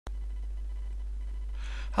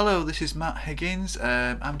Hello, this is Matt Higgins.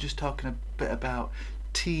 I'm just talking a bit about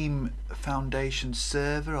Team Foundation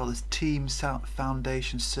Server, or this Team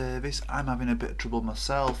Foundation service. I'm having a bit of trouble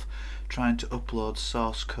myself trying to upload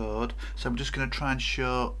source code, so I'm just going to try and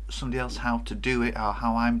show somebody else how to do it, or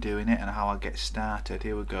how I'm doing it and how I get started.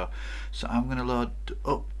 Here we go. So I'm going to load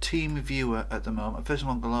up Team Viewer at the moment. First of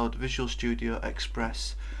all, I'm going to load Visual Studio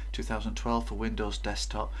Express 2012 for Windows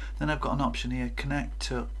Desktop. Then I've got an option here, connect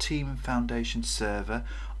to Team Foundation Server,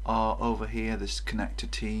 or over here this connect to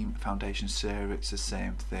Team Foundation Server. It's the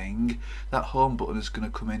same thing. That home button is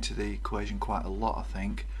going to come into the equation quite a lot, I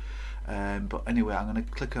think. But anyway, I'm going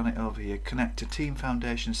to click on it over here, connect to Team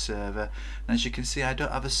Foundation Server, and as you can see I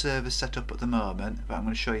don't have a server set up at the moment, but I'm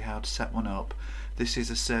going to show you how to set one up. This is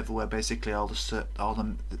a server where basically all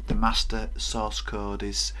the master source code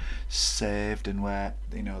is saved, and where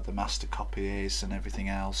the master copy is and everything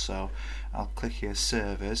else. So I'll click here,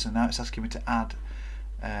 servers, and now it's asking me to add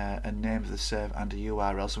a name of the server and a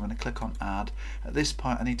URL, so I'm going to click on add. At this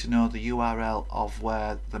point I need to know the URL of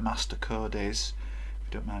where the master code is,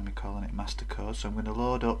 if you don't mind me calling it master code. So I'm going to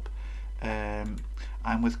load up,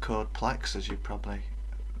 I'm with CodePlex, as you probably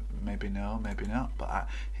maybe know, maybe not, but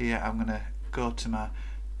here I'm going to go to my,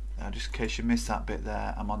 just in case you missed that bit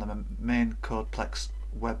there, I'm on the main CodePlex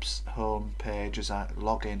web's home page as I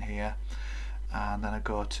log in here, and then I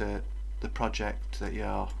go to the project that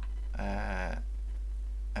you're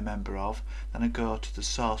a member of, then I go to the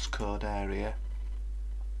source code area,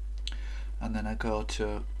 and then I go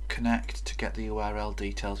to connect to get the URL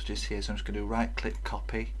details, which is here. So I'm just going to right click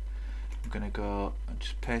copy, I'm going to go and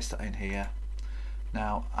just paste that in here.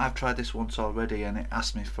 Now I've tried this once already and it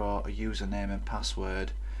asked me for a username and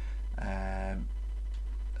password,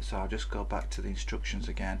 so I'll just go back to the instructions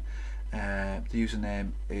again. The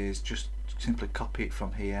username is just simply copy it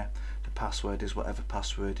from here. The password is whatever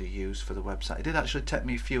password you use for the website. It did actually take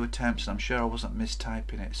me a few attempts, and I'm sure I wasn't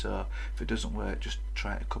mistyping it, so if it doesn't work just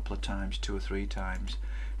try it a couple of times, 2 or 3 times.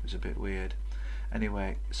 It was a bit weird.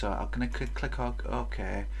 Anyway, so I'm going to click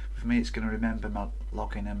OK. For me it's going to remember my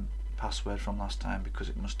login and password from last time, because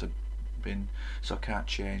it must have been, so I can't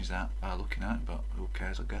change that by looking at it, but who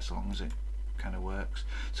cares, I guess, as long as it kind of works.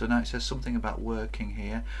 So now it says something about working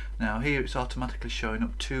here. Now here it's automatically showing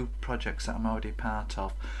up 2 projects that I'm already part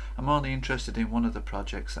of. I'm only interested in one of the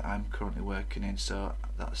projects that I'm currently working in, so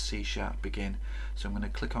that's C# begin. So I'm going to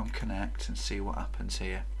click on connect and see what happens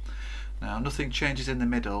here. Now nothing changes in the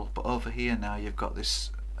middle, but over here now you've got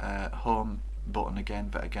this home button again,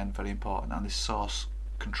 but again very important, and this source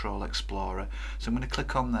control explorer. So I'm going to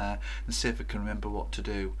click on there and see if I can remember what to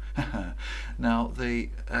do. Now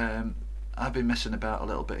I've been messing about a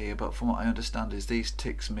little bit here, but from what I understand is these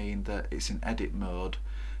ticks mean that it's in edit mode,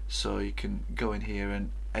 so you can go in here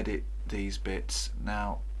and edit these bits.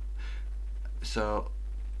 Now so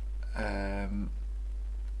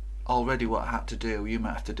already what I had to do, you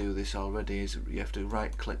might have to do this already, is you have to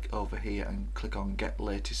right click over here and click on get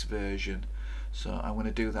latest version. So I'm going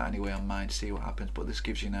to do that anyway on mine, see what happens, but this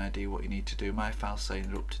gives you an idea what you need to do. My file's saying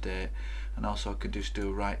they're up to date, and also I can just do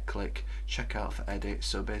a right click, check out for edit.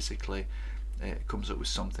 So basically it comes up with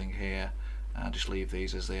something here, and I just leave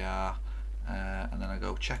these as they are, and then I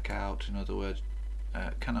go check out. In other words,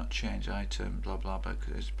 cannot change item blah blah blah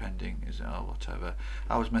because it's pending, is it, or whatever.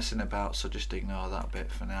 I was messing about, so just ignore that bit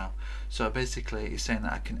for now. So basically it's saying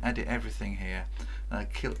that I can edit everything here. Now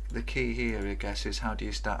the key here, I guess, is how do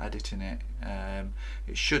you start editing it.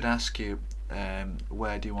 It should ask you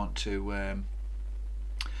where do you want to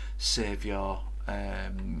save your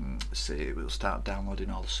it will start downloading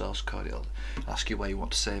all the source code. It'll ask you where you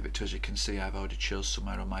want to save it to. As you can see, I've already chose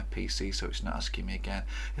somewhere on my PC, so it's not asking me again.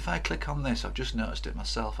 If I click on this, I've just noticed it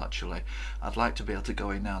myself actually, I'd like to be able to go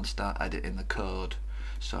in now and start editing the code.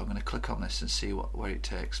 So I'm going to click on this and see where it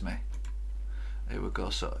takes me. Here we go.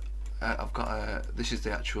 So I've got this is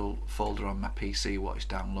the actual folder on my PC, what it's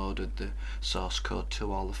downloaded the source code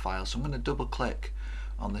to, all the files. So I'm going to double click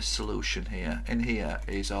on this solution here. In here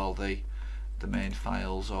is all the main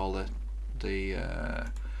files, all the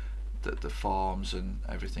forms and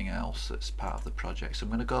everything else that's part of the project. So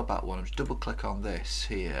I'm going to go back one and just double click on this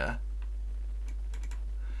here,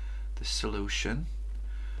 the solution,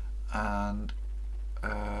 and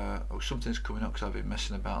something's coming up because I've been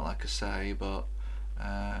messing about, like I say, but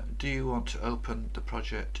do you want to open the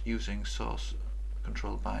project using source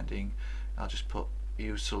control binding? I'll just put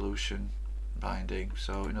use solution binding.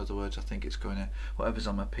 So in other words, I think it's going to, whatever's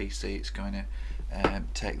on my PC, it's going to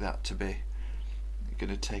take that to be,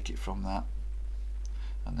 going to take it from that.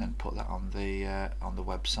 and then put that on the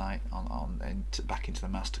website back into the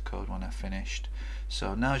master code when I finished.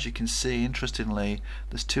 So now, as you can see, interestingly,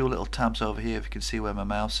 there's two little tabs over here if you can see where my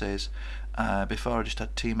mouse is. Before I just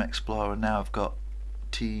had Team Explorer, now I've got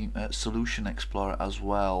Team Solution Explorer as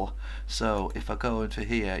well. So if I go into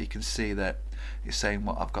here, you can see that it's saying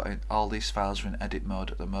what I've got in all these files are in edit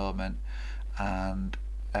mode at the moment, and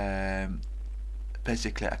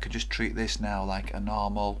basically I can just treat this now like a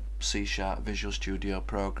normal C# Visual Studio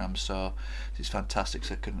program. So it's fantastic.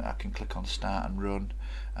 So I can click on start and run,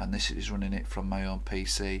 and this is running it from my own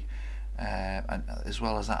PC. And as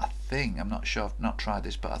well as that, I think, I'm not sure, I've not tried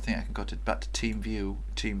this, but I think I can go back to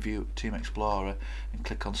Team Explorer, and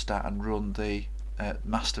click on start and run the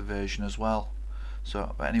master version as well.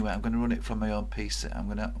 So anyway, I'm going to run it from my own PC.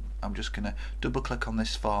 I'm just going to double click on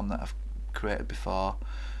this form that I've created before.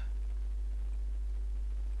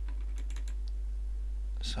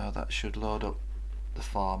 So that should load up the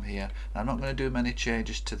form here. Now, I'm not going to do many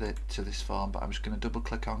changes to this form, but I'm just going to double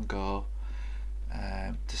click on go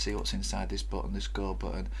to see what's inside this button, this go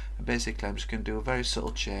button. And basically I'm just going to do a very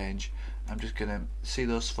subtle change. I'm just going to see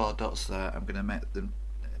those 4 dots there. I'm going to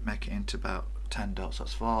make it into about 10 dots.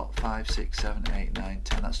 That's 4, 5, 6, 7, 8, 9,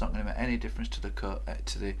 10. That's not going to make any difference to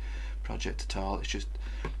the project at all. It's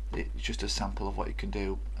just a sample of what you can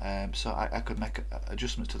do. So I could make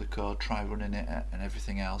adjustments to the code, try running it and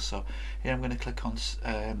everything else. So here I'm going to click on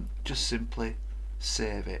just simply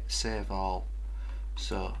save it, save all.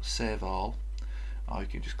 So save all, or you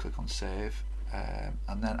can just click on save,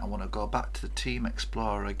 and then I want to go back to the Team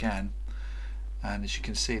Explorer again, and as you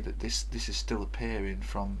can see that this is still appearing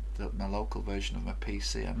from my local version of my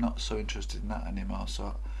PC. I'm not so interested in that anymore,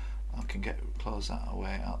 so I can close that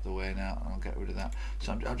out the way now, and I'll get rid of that.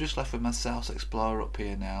 So I'm just left with my Source Explorer up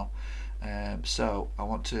here now. So I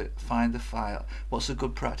want to find the file. What's a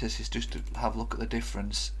good practice is just to have a look at the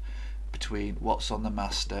difference between what's on the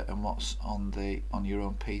master and what's on your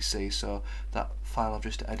own PC. So that file I've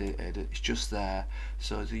just edited, it's just there.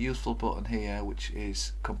 So there's a useful button here which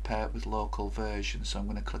is compare with local version. So I'm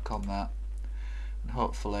going to click on that, and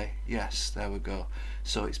hopefully, yes, there we go.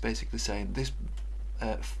 So it's basically saying this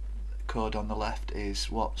code on the left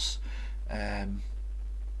is what's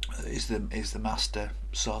is the master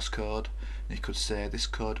source code. And you could say this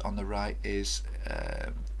code on the right is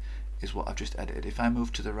what I've just edited. If I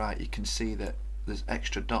move to the right, you can see that there's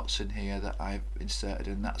extra dots in here that I've inserted,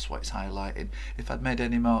 and that's what it's highlighting. If I'd made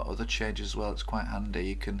any more other changes as well, it's quite handy.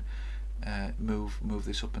 You can move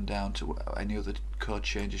this up and down to any other code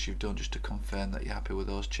changes you've done, just to confirm that you're happy with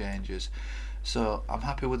those changes. So I'm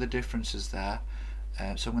happy with the differences there.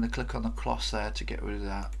 So I'm going to click on the cross there to get rid of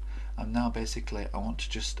that. And now basically I want to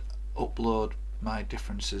just upload my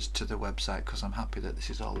differences to the website, because I'm happy that this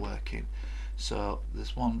is all working. So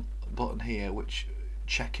there's one button here which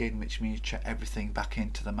check in, which means check everything back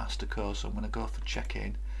into the master code. So I'm going to go for check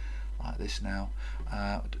in like this now.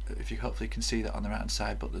 If you hopefully can see that on the right hand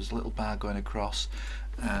side, but there's a little bar going across,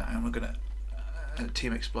 and we're going to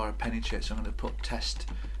Team Explorer penny check. So I'm going to put test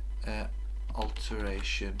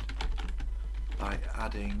alteration by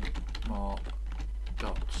adding more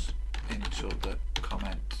dots into a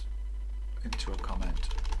comment.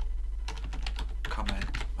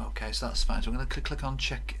 Okay, so that's fine. So I'm going to click on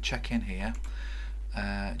check in here.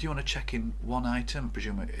 Do you want to check in one item? I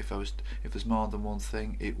presume if there's more than one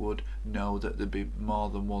thing, it would know that there'd be more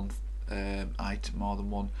than one item, more than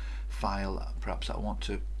one file perhaps that I want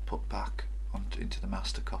to put back into the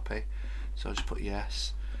master copy. So I'll just put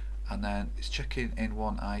yes, and then it's checking in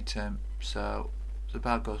one item. So the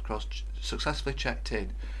bar goes across, successfully checked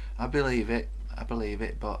in. I believe it,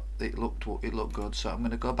 but it looked good. So I'm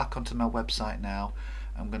going to go back onto my website now.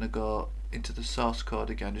 I'm going to go into the source code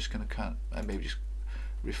again. Just going to maybe just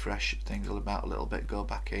refresh things about a little bit. Go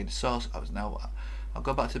back in source. I'll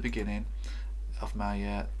go back to the beginning of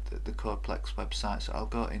my the Codeplex website. So I'll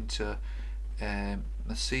go into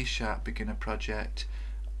the C# beginner project,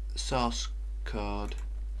 source code,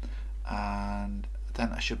 and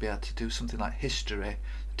then I should be able to do something like history.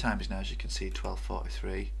 The time is now, as you can see,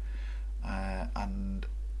 12:43, and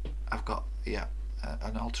I've got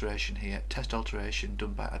an alteration here, test alteration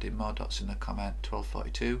done by adding more dots in the comment,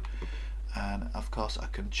 12:42, and of course I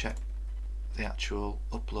can check the actual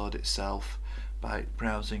upload itself by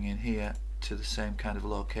browsing in here to the same kind of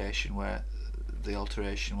location where the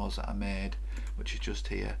alteration was that I made, which is just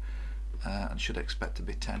here, and should expect to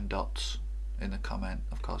be 10 dots in the comment.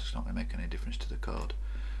 Of course it's not going to make any difference to the code.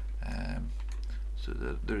 So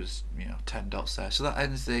there's 10 dots there. So that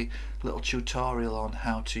ends the little tutorial on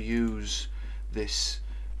how to use this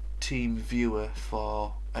team viewer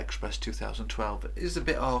for Express 2012. It is a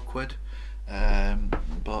bit awkward,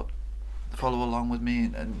 but follow along with me,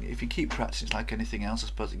 and if you keep practicing, it's like anything else, I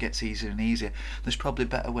suppose it gets easier and easier. There's probably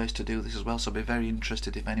better ways to do this as well, so I'll be very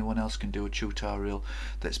interested if anyone else can do a tutorial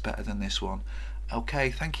that's better than this one. Okay,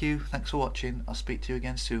 thank you, thanks for watching, I'll speak to you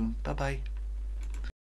again soon, bye bye.